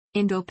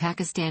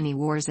Indo-Pakistani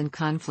Wars and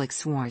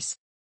Conflicts. Wars.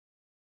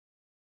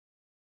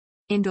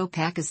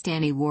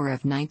 Indo-Pakistani War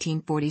of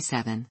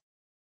 1947.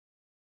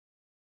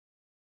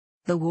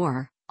 The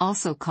war,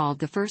 also called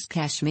the First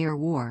Kashmir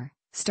War,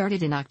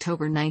 started in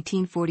October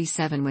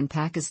 1947 when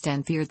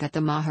Pakistan feared that the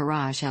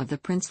Maharaja of the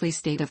princely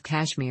state of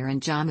Kashmir and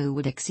Jammu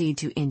would accede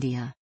to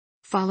India.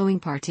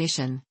 Following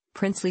partition,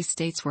 princely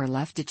states were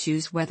left to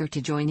choose whether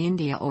to join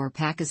India or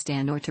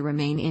Pakistan or to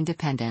remain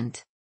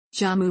independent.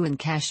 Jammu and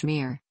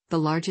Kashmir, the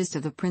largest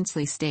of the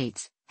princely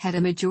states, had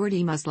a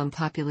majority Muslim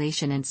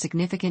population and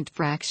significant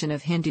fraction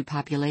of Hindu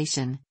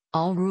population,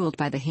 all ruled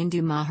by the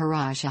Hindu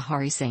Maharaja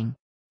Hari Singh.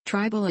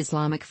 Tribal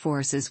Islamic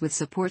forces with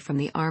support from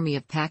the Army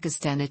of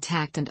Pakistan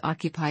attacked and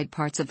occupied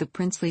parts of the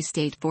princely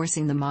state,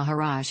 forcing the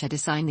Maharaja to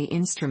sign the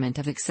instrument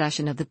of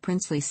accession of the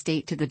princely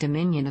state to the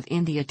Dominion of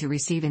India to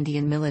receive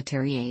Indian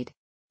military aid.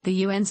 The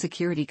UN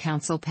Security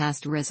Council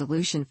passed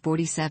Resolution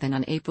 47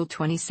 on April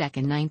 22,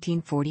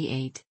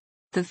 1948.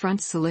 The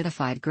front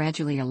solidified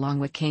gradually along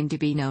what came to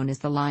be known as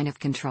the Line of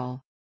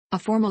Control. A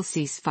formal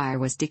ceasefire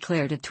was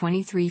declared at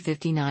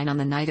 23:59 on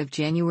the night of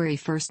January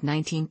 1,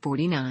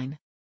 1949.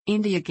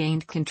 India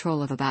gained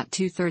control of about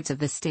two-thirds of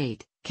the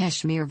state,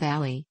 Kashmir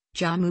Valley,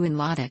 Jammu and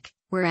Ladakh,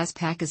 whereas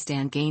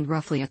Pakistan gained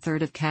roughly a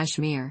third of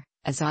Kashmir,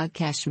 Azad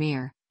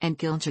Kashmir, and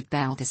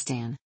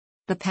Gilgit-Baltistan.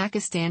 The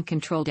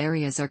Pakistan-controlled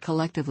areas are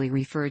collectively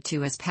referred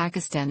to as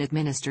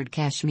Pakistan-administered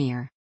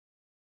Kashmir.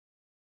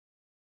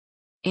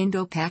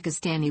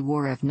 Indo-Pakistani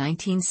War of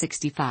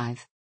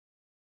 1965.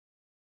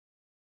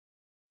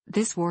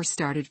 This war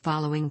started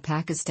following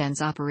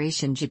Pakistan's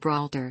Operation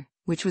Gibraltar,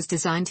 which was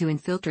designed to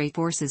infiltrate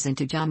forces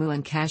into Jammu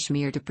and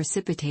Kashmir to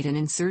precipitate an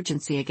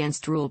insurgency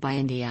against rule by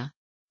India.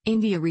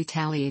 India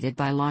retaliated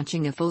by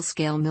launching a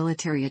full-scale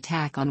military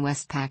attack on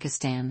West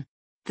Pakistan.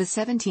 The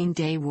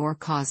 17-day war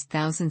caused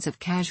thousands of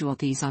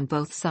casualties on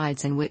both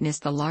sides and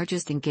witnessed the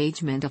largest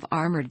engagement of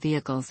armored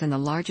vehicles and the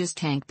largest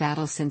tank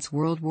battle since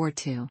World War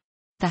II.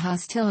 The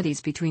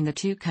hostilities between the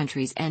two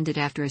countries ended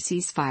after a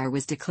ceasefire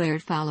was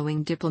declared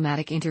following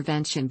diplomatic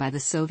intervention by the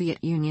Soviet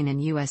Union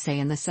and USA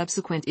and the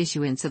subsequent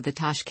issuance of the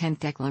Tashkent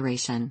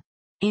Declaration.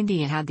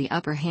 India had the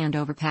upper hand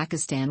over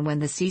Pakistan when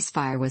the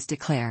ceasefire was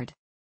declared.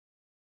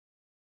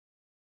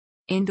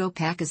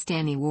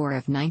 Indo-Pakistani War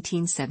of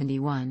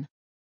 1971.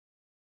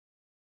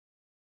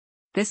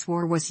 This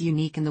war was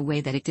unique in the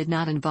way that it did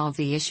not involve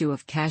the issue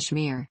of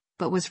Kashmir,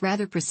 but was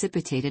rather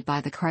precipitated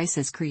by the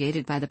crisis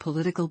created by the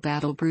political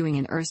battle brewing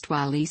in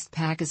erstwhile East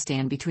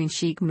Pakistan between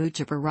Sheikh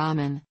Mujibur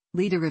Rahman,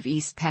 leader of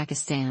East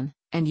Pakistan,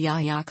 and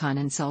Yahya Khan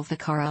and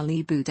Zulfikar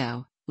Ali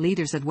Bhutto,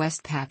 leaders of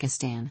West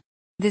Pakistan.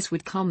 This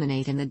would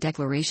culminate in the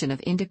declaration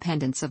of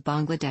independence of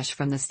Bangladesh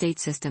from the state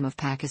system of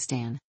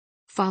Pakistan.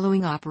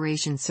 Following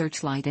Operation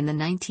Searchlight in the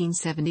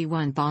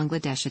 1971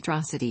 Bangladesh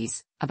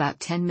atrocities, about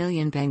 10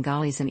 million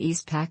Bengalis in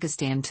East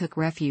Pakistan took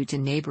refuge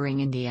in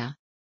neighboring India.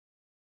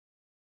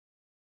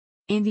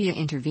 India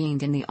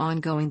intervened in the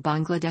ongoing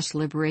Bangladesh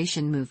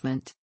liberation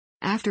movement.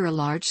 After a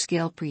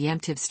large-scale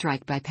preemptive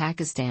strike by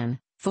Pakistan,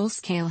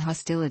 full-scale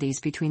hostilities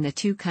between the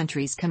two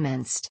countries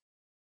commenced.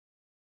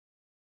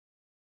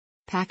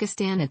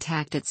 Pakistan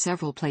attacked at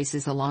several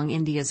places along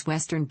India's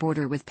western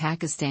border with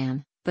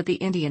Pakistan, but the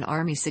Indian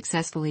Army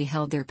successfully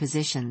held their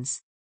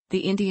positions. The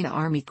Indian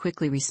Army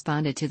quickly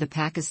responded to the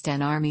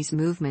Pakistan Army's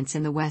movements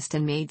in the west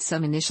and made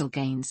some initial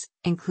gains,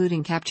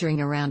 including capturing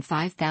around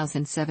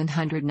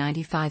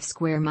 5,795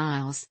 square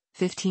miles,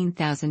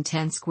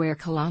 15,010 square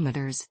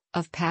kilometers,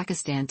 of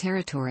Pakistan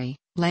territory,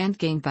 land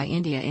gained by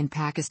India in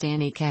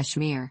Pakistani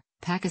Kashmir,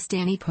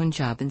 Pakistani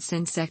Punjab and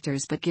Sindh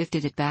sectors, but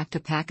gifted it back to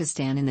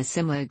Pakistan in the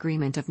Simla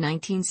Agreement of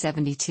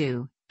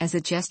 1972, as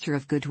a gesture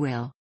of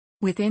goodwill.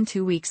 Within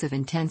 2 weeks of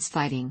intense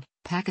fighting,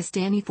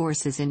 Pakistani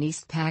forces in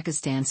East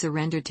Pakistan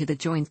surrendered to the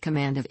joint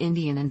command of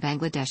Indian and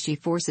Bangladeshi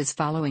forces,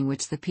 following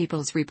which the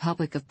People's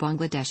Republic of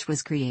Bangladesh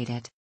was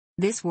created.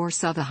 This war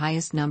saw the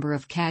highest number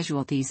of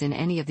casualties in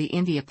any of the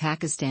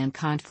India-Pakistan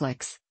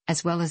conflicts,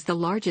 as well as the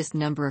largest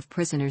number of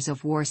prisoners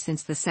of war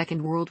since the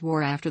Second World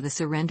War, after the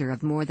surrender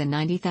of more than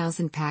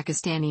 90,000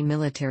 Pakistani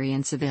military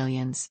and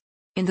civilians.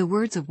 In the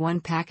words of one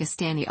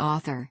Pakistani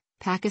author,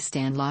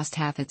 Pakistan lost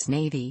half its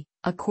navy,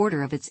 a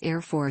quarter of its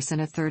air force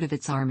and a third of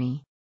its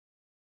army.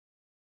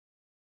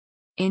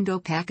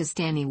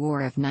 Indo-Pakistani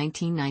War of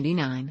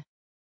 1999.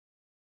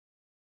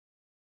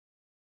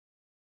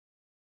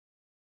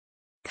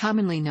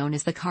 Commonly known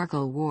as the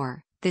Kargil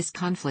War, this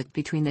conflict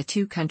between the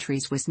two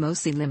countries was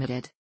mostly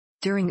limited.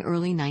 During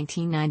early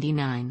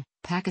 1999,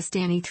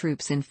 Pakistani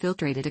troops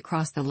infiltrated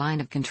across the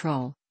Line of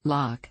Control,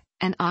 LOC,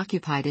 and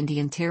occupied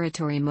Indian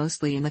territory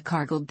mostly in the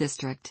Kargil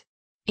district.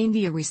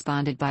 India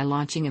responded by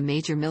launching a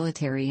major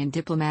military and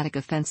diplomatic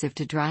offensive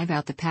to drive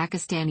out the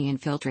Pakistani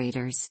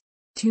infiltrators.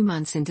 2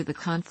 months into the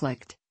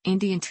conflict,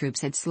 Indian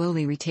troops had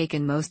slowly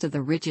retaken most of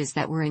the ridges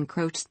that were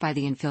encroached by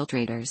the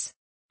infiltrators.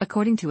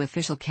 According to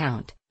official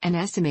count, an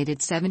estimated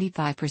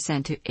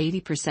 75% to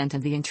 80%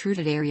 of the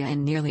intruded area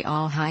and nearly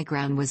all high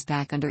ground was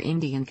back under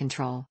Indian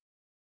control.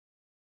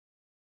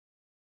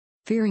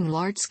 Fearing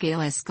large-scale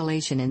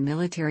escalation in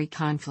military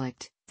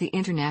conflict, the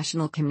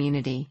international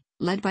community,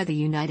 led by the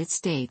United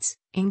States,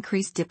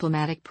 increased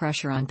diplomatic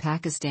pressure on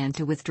Pakistan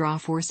to withdraw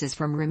forces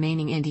from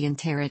remaining Indian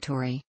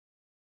territory.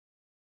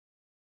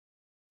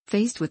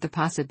 Faced with the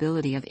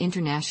possibility of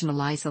international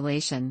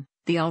isolation,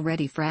 the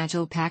already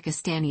fragile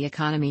Pakistani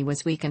economy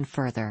was weakened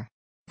further.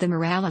 The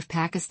morale of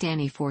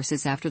Pakistani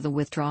forces after the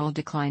withdrawal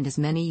declined as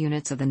many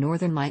units of the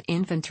Northern Light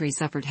Infantry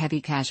suffered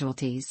heavy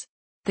casualties.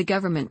 The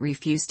government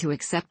refused to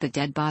accept the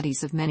dead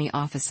bodies of many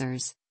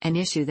officers, an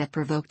issue that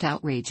provoked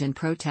outrage and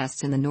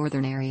protests in the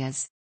northern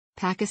areas.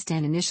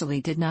 Pakistan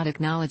initially did not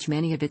acknowledge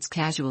many of its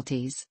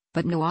casualties,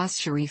 but Nawaz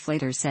Sharif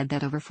later said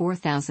that over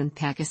 4,000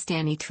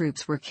 Pakistani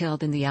troops were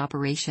killed in the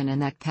operation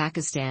and that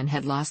Pakistan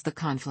had lost the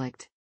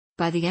conflict.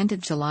 By the end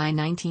of July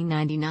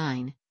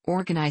 1999,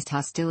 organized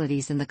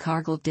hostilities in the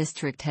Kargil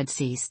district had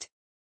ceased.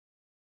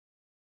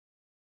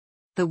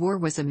 The war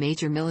was a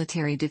major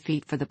military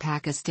defeat for the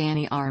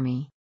Pakistani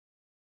Army.